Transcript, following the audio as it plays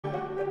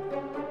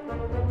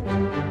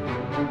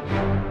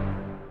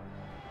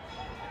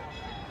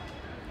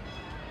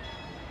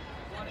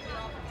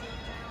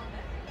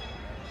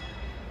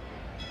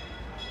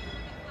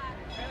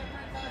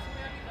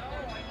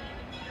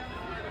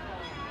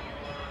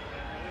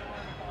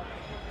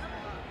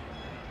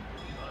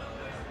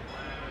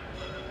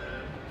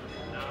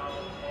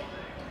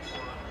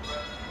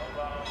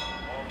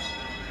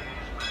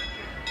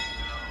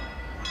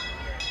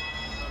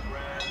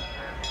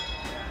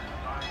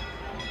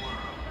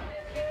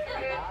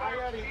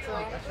pizza.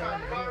 I'll show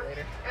them the video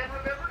later. And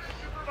remember to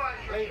supervise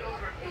your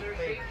children for their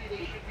safety.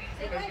 They should be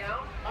sitting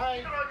down,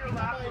 either on your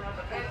lap or on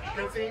the bench.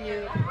 Good seeing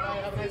you.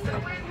 Bye. Have a nice day.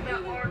 Away from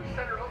that large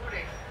center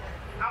opening.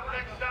 Our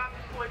next stop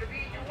is going to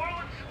be New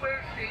Orleans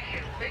Square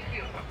Station. Thank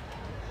you.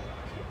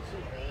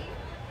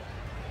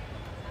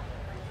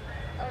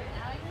 Oh,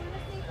 now you want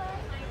to say bye?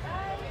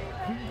 Bye.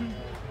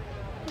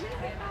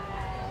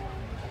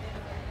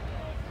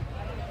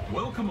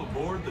 Welcome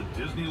aboard the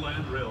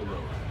Disneyland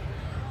Railroad.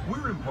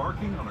 We're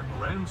embarking on a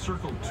grand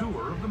circle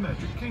tour of the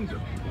Magic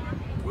Kingdom.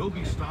 We'll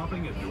be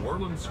stopping at New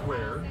Orleans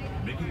Square,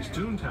 Mickey's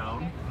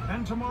Toontown,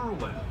 and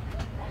Tomorrowland.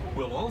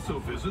 We'll also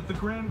visit the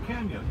Grand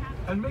Canyon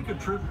and make a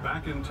trip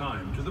back in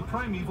time to the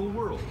primeval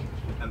world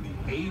and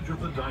the age of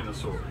the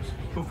dinosaurs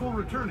before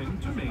returning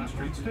to Main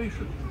Street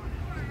Station.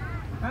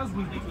 As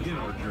we begin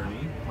our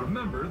journey,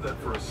 remember that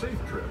for a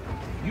safe trip,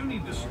 you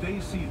need to stay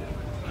seated,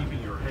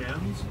 keeping your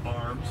hands,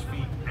 arms,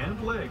 feet,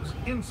 and legs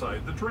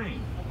inside the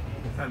train.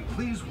 And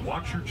please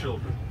watch your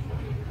children.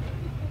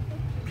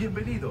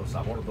 Bienvenidos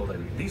a bordo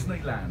del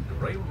Disneyland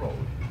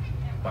Railroad.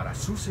 Para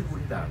su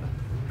seguridad,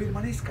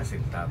 permanezca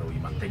sentado y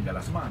mantenga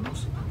las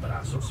manos,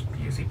 brazos,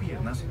 pies y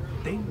piernas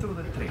dentro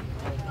del tren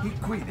y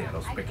cuide a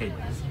los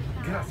pequeños.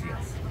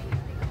 Gracias.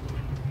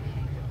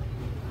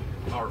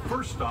 Our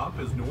first stop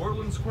is New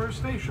Orleans Square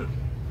Station.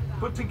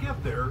 But to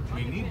get there,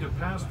 we need to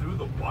pass through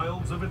the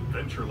wilds of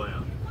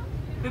Adventureland.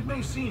 It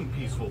may seem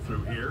peaceful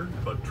through here,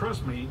 but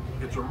trust me,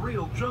 it's a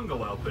real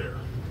jungle out there.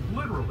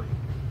 Literally.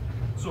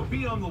 So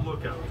be on the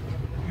lookout.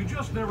 You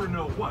just never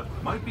know what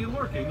might be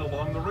lurking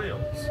along the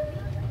rails.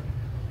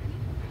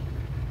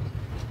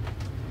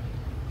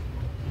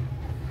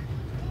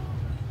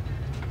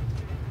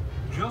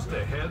 Just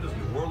ahead is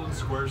New Orleans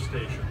Square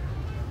Station.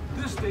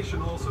 This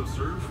station also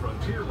serves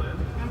Frontierland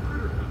and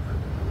Critter Country.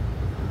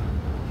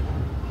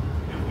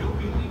 If you'll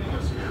be leaving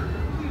us here,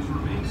 please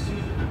remain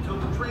seated until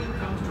the train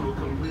comes to a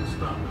complete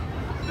stop.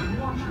 Then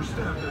watch your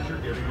step as you're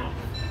getting off.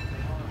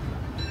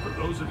 For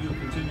those of you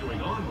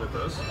continuing on with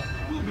us,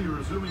 we'll be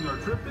resuming our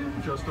trip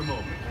in just a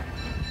moment.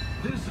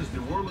 This is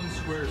New Orleans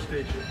Square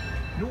Station,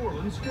 New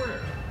Orleans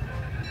Square.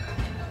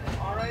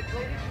 All right,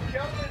 ladies and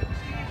gentlemen,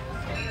 please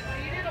stay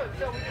seated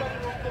until we come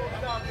to a full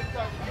stop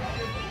inside the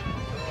station.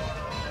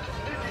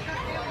 This is your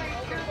gateway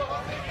to the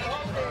holiday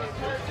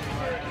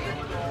security.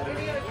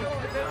 Indiana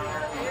Jones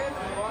Adventure and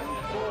one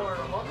more.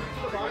 Welcome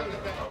to the body.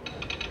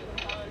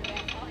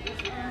 This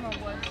camera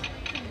was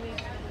 2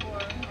 weeks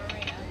before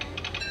Maria,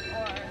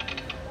 or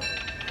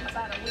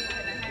about a week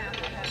and a half.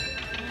 I have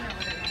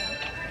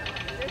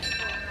this is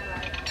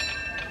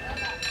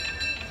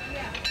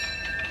yeah.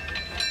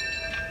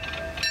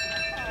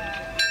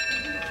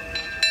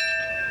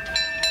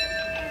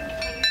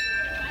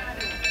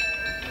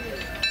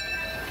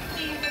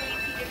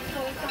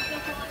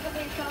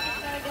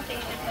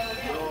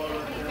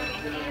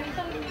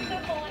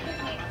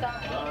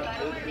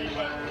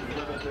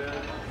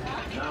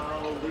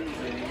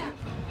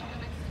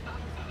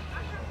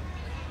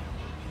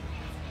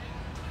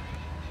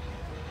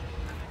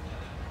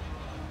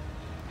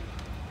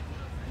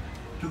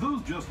 To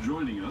those just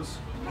joining us,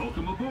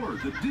 welcome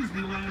aboard the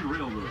Disneyland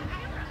Railroad.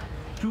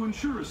 To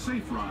ensure a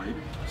safe ride,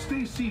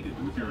 stay seated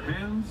with your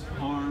hands,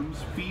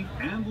 arms, feet,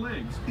 and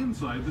legs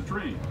inside the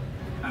train.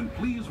 And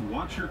please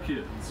watch your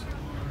kids.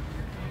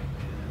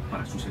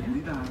 Para su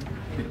seguridad,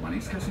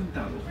 permanezca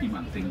sentado y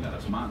mantenga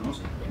las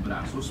manos,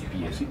 brazos,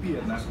 pies y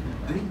piernas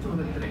dentro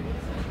del tren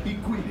y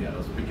cuide a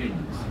los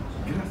pequeños.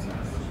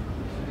 Gracias.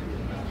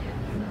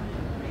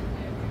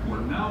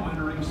 We're now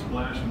entering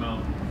Splash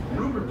Mountain,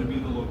 rumored to be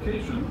the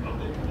location of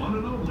the one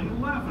and only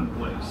Laugh-In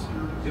Place.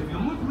 If you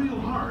look real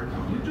hard,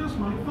 you just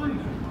might find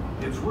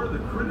it. It's where the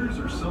critters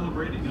are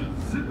celebrating a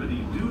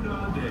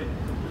zippity-doo-dah day.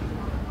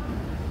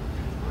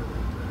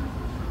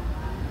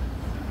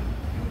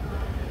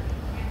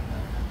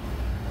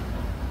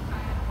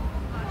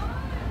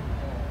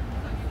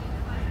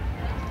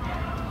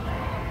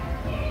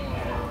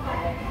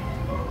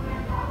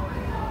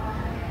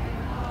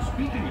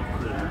 Speaking of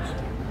critters,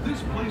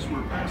 this place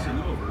we're passing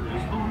over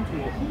is home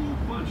to a whole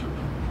bunch of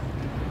them.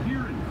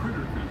 Here in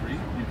Critter Country,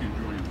 you can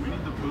join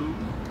Winnie the Pooh,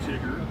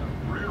 Tigger,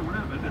 Brer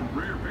Rabbit, and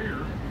Brer Bear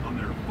on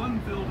their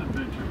fun-filled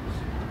adventures.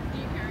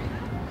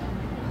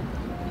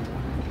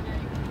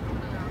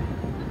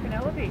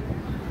 Penelope.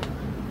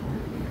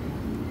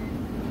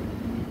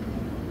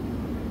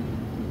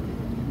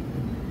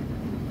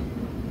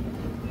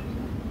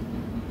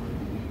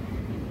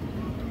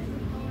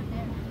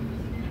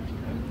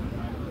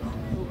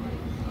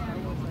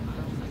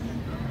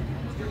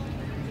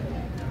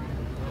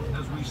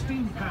 As we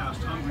steam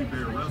past Hungry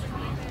Bear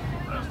Restaurant,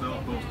 last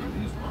outpost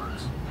in these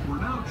parts, we're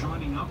now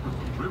joining up with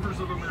the Rivers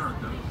of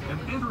America and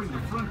entering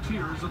the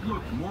frontiers that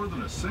looked more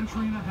than a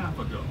century and a half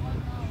ago.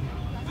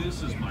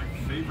 This is my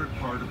favorite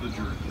part of the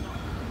journey.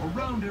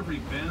 Around every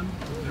bend,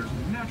 there's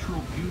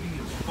natural beauty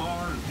as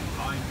far as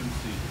the eye can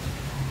see.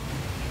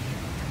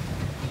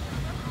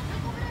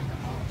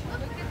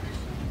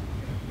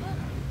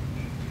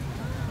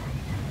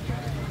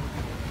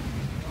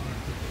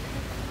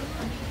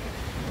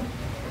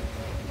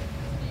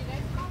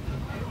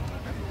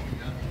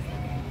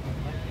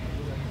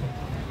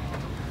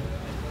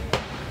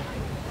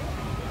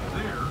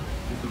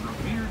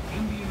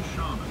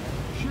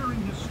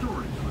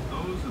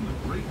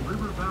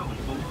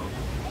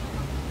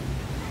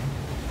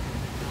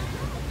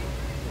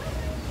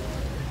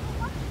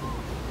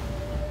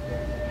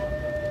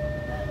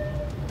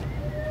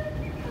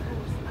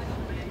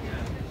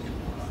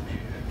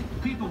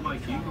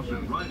 shaky have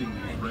been riding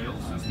these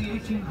rails since the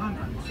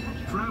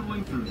 1800s,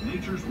 traveling through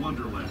nature's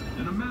wonderland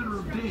in a matter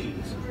of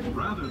days,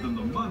 rather than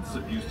the months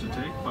it used to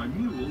take by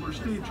mule or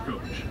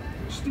stagecoach.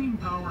 Steam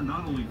power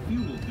not only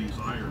fueled these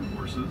iron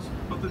horses,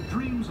 but the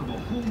dreams of a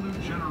whole new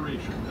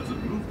generation as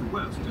it moved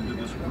west into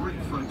this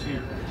great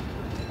frontier.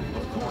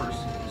 Of course,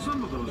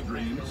 some of those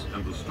dreams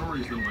and the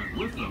stories that went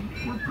with them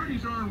were pretty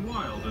darn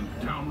wild and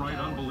downright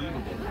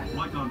unbelievable,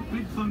 like on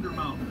Big Thunder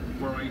Mountain,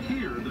 where I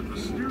hear that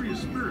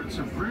mysterious spirits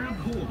have grabbed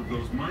hold of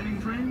those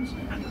mining trains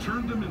and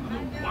turned them into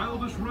the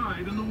wildest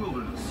ride in the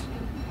wilderness.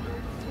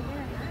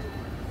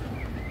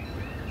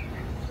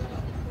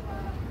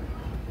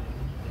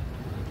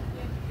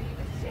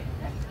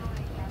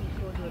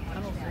 Go to a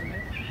tunnel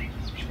somewhere.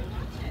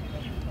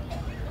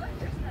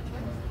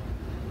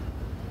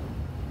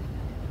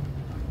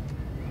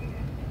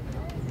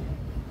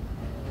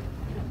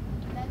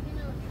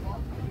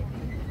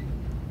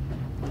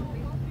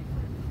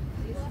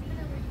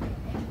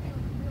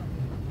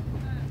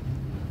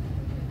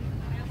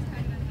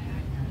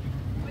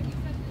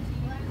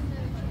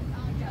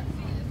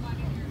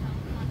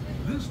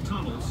 This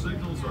tunnel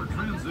signals our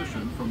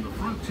transition from the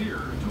frontier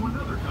to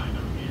another kind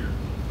of gear,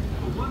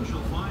 the one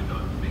you'll find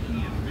on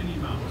Mickey and Minnie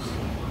Mouse.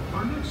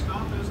 Our next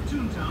stop is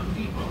Toontown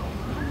Depot,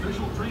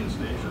 official train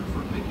station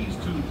for Mickey's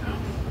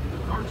Toontown, the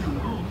cartoon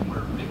home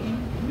where Mickey,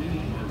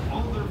 Minnie, and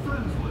all their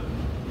friends live.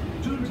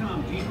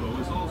 Toontown Depot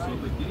is also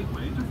the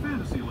gateway to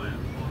Fantasyland,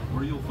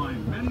 where you'll find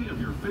many of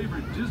your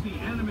favorite Disney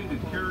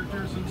animated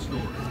characters and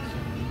stories.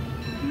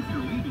 If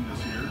you're leaving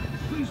us here,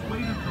 please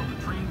wait until the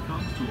train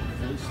comes to a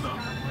full stop.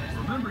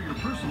 Remember your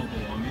personal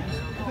belongings,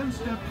 then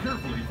step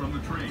carefully from the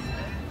train.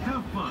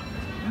 Have fun,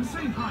 and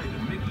say hi to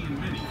Mickey and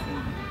Minnie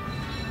for me.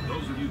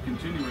 Those of you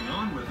continuing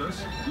on with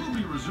us, we'll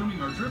be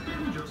resuming our trip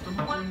in just a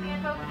moment. Once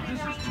again, folks,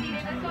 please remain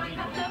seated until we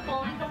come to a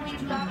full and complete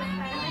stop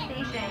inside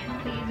the station.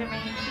 Please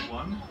remain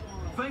seated.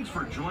 Thanks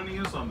for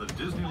joining us on the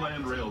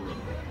Disneyland Railroad.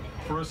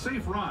 For a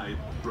safe ride,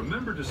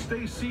 remember to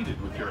stay seated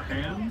with your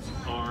hands,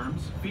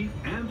 arms, feet,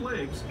 and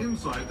legs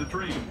inside the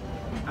train.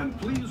 And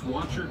please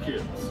watch your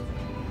kids.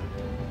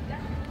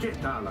 ¿Qué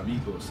tal,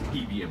 amigos?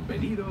 Y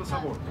bienvenidos a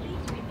bordo.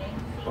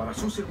 Para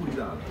su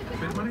seguridad,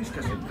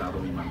 permanezca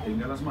sentado y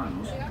mantenga las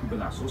manos,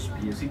 brazos,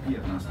 pies y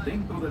piernas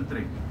dentro del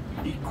tren.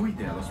 Y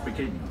cuide a los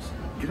pequeños.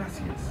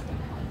 Gracias.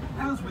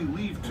 As we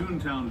leave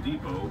Toontown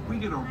Depot, we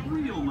get a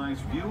real nice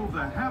view of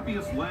the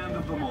happiest land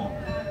of them all,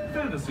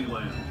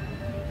 Fantasyland.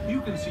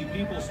 You can see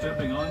people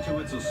stepping onto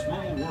It's a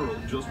Small World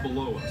just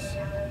below us.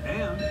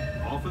 And,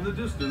 off in the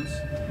distance,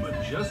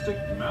 majestic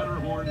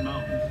Matterhorn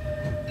Mountain.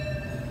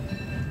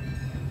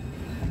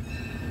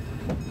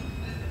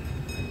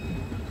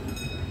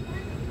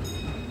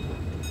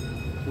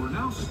 We're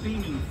now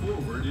steaming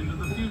forward into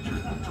the future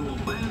to a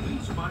land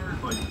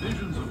inspired by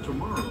visions of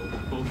tomorrow,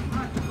 both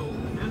practical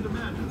and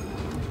imagined.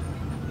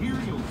 Here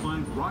you'll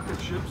find rocket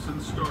ships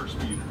and star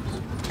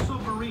speeders,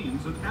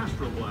 submarines and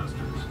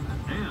astroblasters,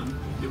 and,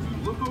 if you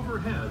look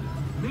overhead,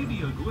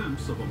 maybe a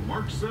glimpse of a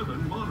Mark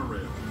 7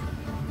 monorail.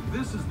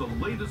 This is the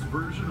latest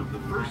version of the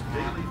first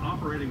daily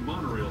operating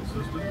monorail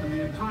system in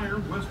the entire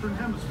Western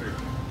Hemisphere,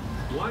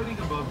 gliding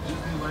above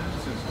Disneyland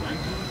since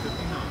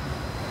 1959.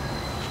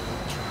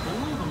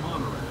 Below the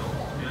monorail,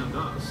 and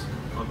us,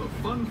 are the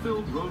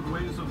fun-filled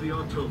roadways of the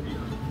Autopia.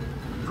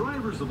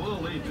 Drivers of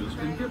all ages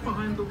can get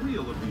behind the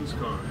wheel of these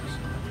cars.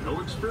 No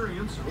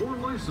experience or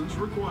license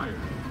required.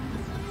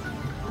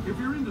 If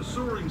you're into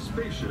soaring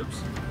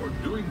spaceships or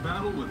doing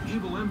battle with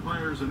evil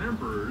empires and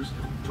emperors,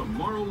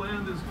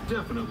 Tomorrowland is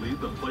definitely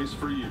the place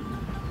for you.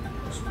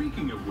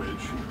 Speaking of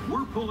which,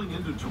 we're pulling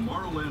into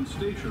Tomorrowland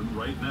Station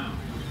right now.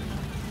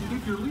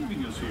 If you're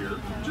leaving us here,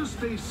 just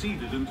stay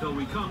seated until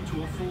we come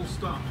to a full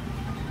stop.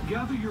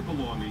 Gather your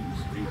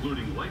belongings,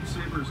 including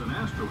lightsabers and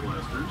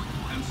astroblasters,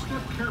 and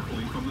step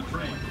carefully from the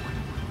train.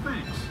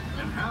 Thanks,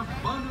 and have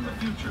fun in the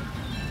future.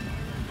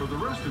 For the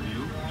rest of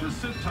you,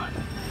 just sit tight.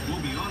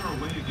 We'll be on our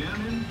way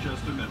again in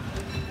just a minute.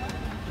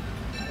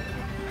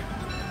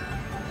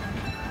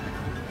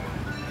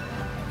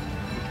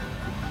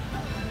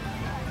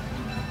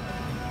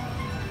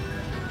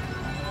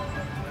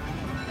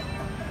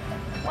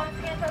 Once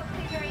again, folks,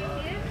 please remain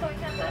seated until we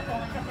come to a full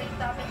and complete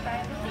stop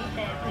inside the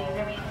station. Please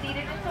remain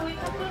seated until we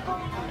come to a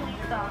full and complete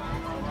stop.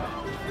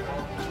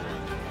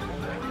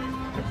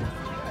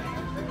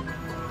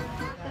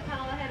 The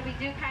tunnel ahead, we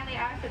do kindly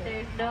ask that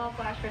there's no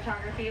flash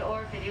photography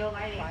or video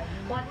lighting.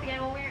 Once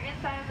again, when we're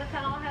inside of the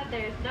tunnel ahead,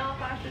 there's no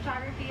flash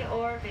photography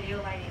or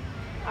video lighting.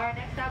 Our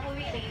next stop will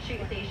be Main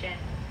Street Station.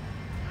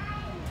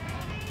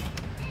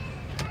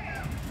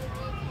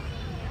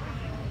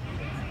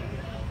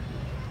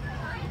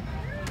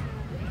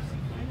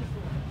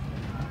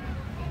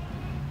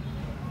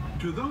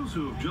 To those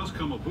who have just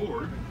come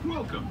aboard,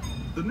 welcome.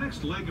 The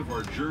next leg of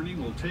our journey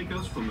will take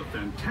us from the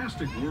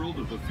fantastic world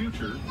of the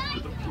future to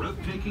the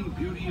breathtaking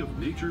beauty of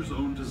nature's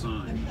own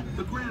design,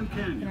 the Grand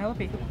Canyon.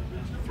 Penelope.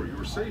 For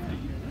your safety,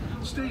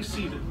 stay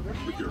seated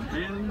with your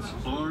hands,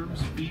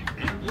 arms, feet,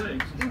 and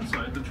legs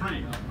inside the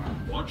train.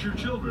 Watch your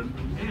children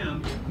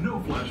and no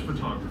flash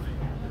photography.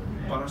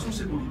 Para su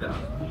seguridad,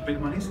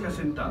 permanezca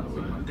sentado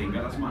y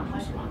mantenga las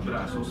manos,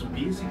 brazos,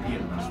 pies y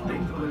piernas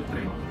dentro del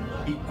tren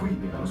y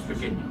cuide a los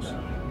pequeños.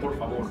 Por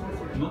favor,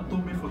 no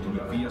tome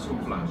fotografías con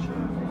flash.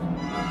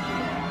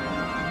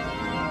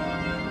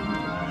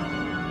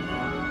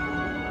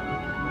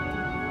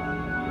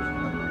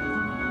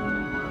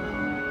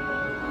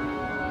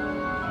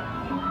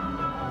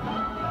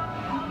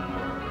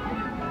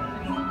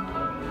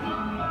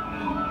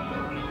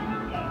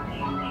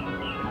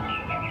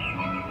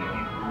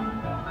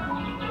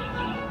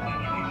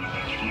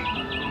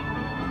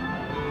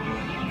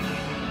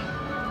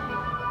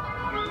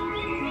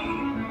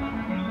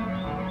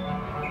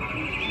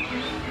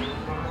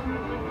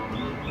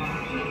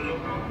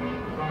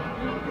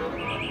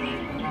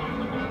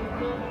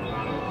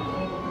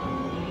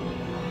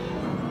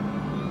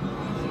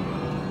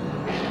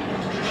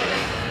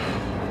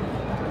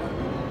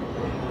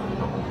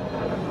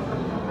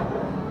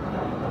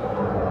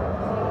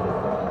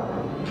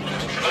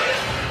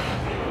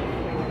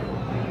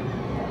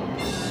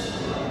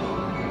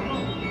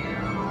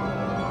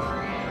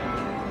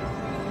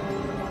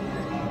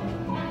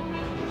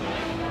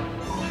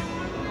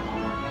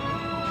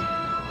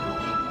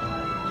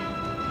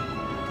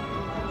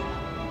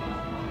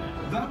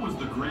 That was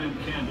the Grand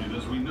Canyon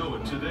as we know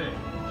it today.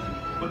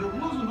 But it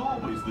wasn't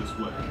always this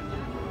way.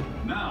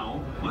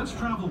 Now, let's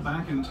travel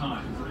back in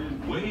time,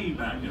 way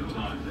back in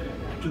time,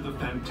 to the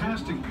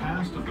fantastic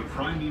past of the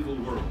primeval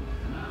world,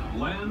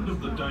 land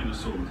of the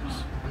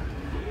dinosaurs.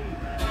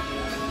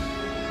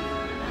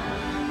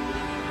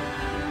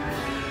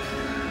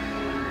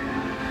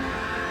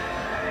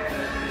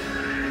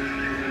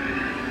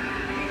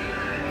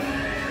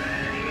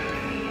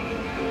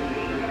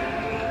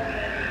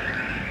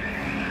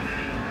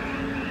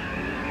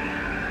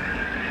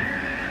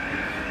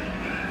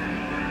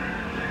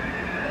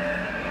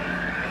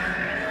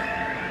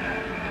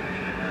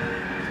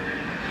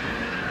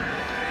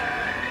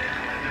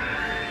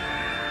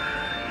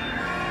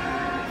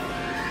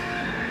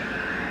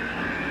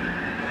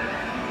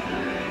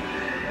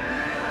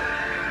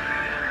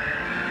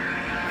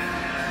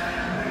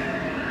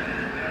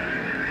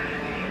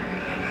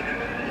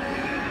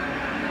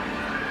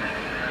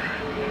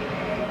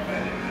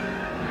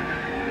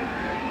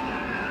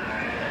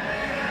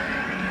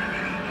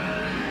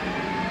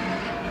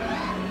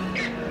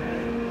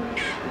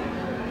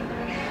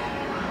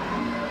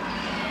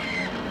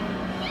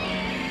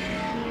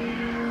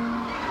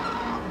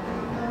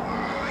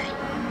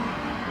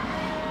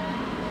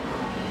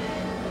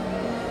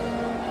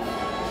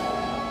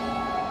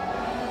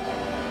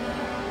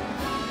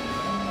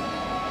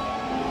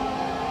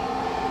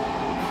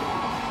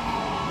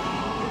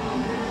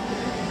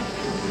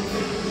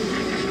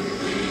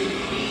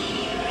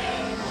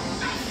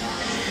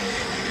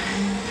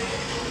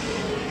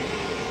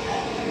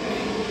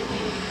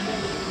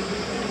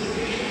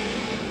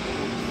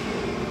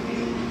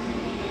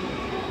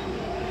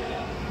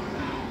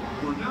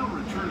 We're now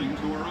returning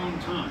to our own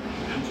time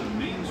and to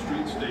Main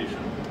Street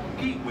Station,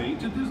 gateway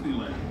to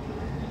Disneyland.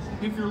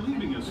 If you're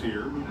leaving us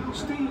here,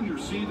 stay in your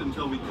seat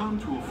until we come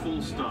to a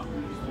full stop.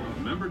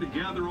 Remember to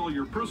gather all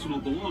your personal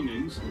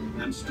belongings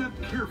and step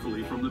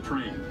carefully from the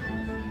train.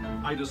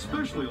 I'd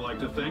especially like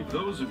to thank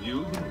those of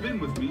you who've been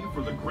with me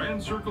for the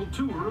Grand Circle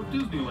Tour of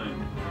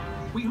Disneyland.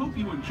 We hope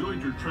you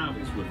enjoyed your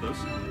travels with us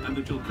and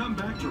that you'll come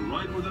back to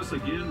ride with us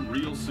again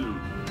real soon.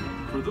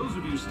 For those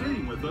of you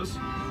staying with us,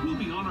 we'll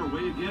be on our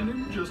way again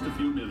in just a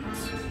few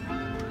minutes.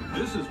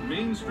 This is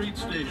Main Street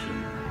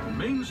Station,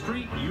 Main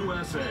Street,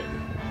 USA.